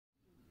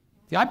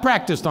Yeah, I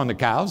practiced on the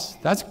cows.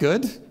 That's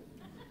good.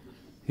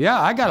 Yeah,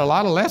 I got a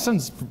lot of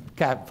lessons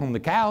from the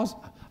cows.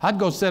 I'd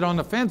go sit on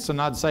the fence and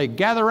I'd say,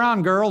 gather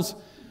around, girls.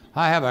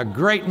 I have a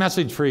great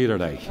message for you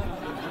today.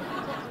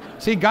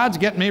 See, God's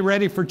getting me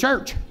ready for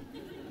church.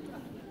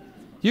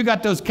 You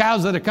got those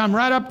cows that have come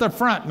right up the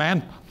front,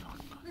 man.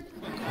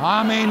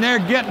 I mean, they're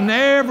getting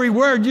every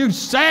word you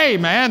say,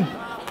 man.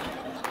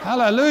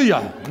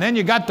 Hallelujah. And then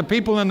you got the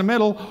people in the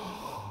middle.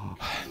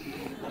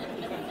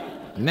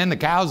 And then the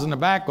cows in the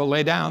back will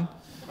lay down.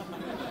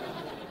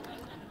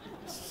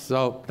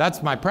 So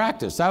that's my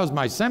practice. That was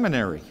my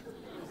seminary.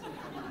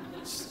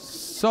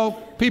 So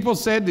people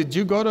said, did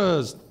you go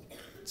to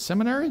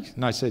seminary?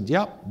 And I said,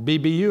 yep,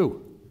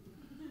 BBU.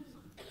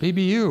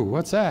 BBU,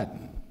 what's that?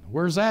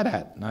 Where's that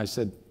at? And I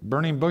said,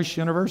 Burning Bush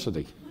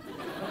University.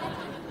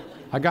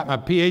 I got my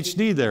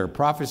PhD there,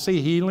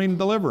 prophecy, healing,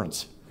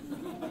 deliverance.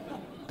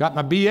 Got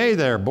my BA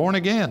there, born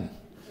again.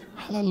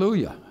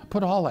 Hallelujah. I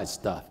put all that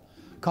stuff.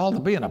 Called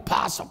to be an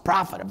apostle,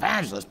 prophet,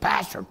 evangelist,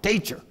 pastor,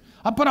 teacher.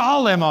 I put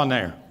all them on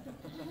there.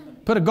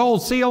 Put a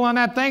gold seal on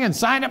that thing and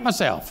signed it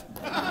myself.